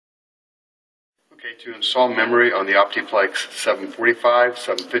Okay, to install memory on the Optiplex 745,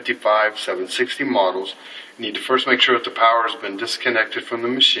 755, 760 models, you need to first make sure that the power has been disconnected from the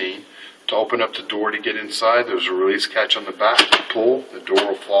machine. To open up the door to get inside, there's a release catch on the back. You pull, the door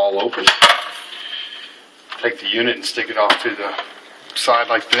will fall open. Take the unit and stick it off to the side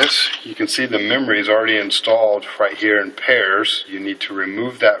like this. You can see the memory is already installed right here in pairs. You need to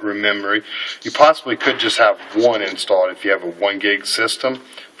remove that memory. You possibly could just have one installed if you have a 1 gig system,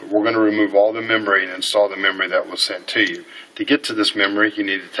 but we're going to remove all the memory and install the memory that was sent to you. To get to this memory, you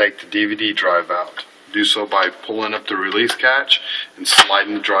need to take the DVD drive out. Do so by pulling up the release catch and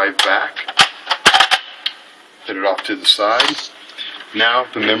sliding the drive back. Put it off to the side. Now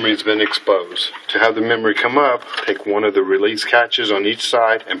the memory has been exposed. To have the memory come up, take one of the release catches on each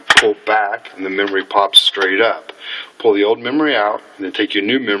side and pull back, and the memory pops straight up. Pull the old memory out, and then take your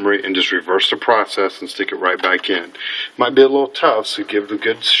new memory and just reverse the process and stick it right back in. It might be a little tough, so give it a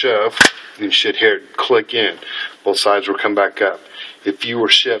good shove, and you should hear it click in. Both sides will come back up. If you were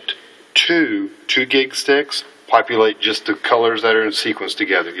shipped 2 gig sticks, populate just the colors that are in sequence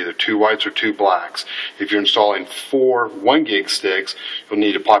together, either 2 whites or 2 blacks. If you're installing 4 1 gig sticks, you'll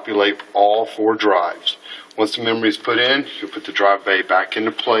need to populate all 4 drives. Once the memory is put in, you'll put the drive bay back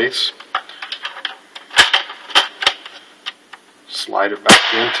into place. Slide it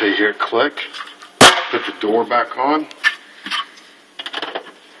back in until you hear it click. Put the door back on.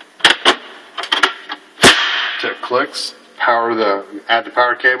 Until it clicks. Add the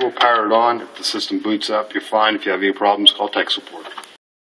power cable, power it on. If the system boots up, you're fine. If you have any problems, call tech support.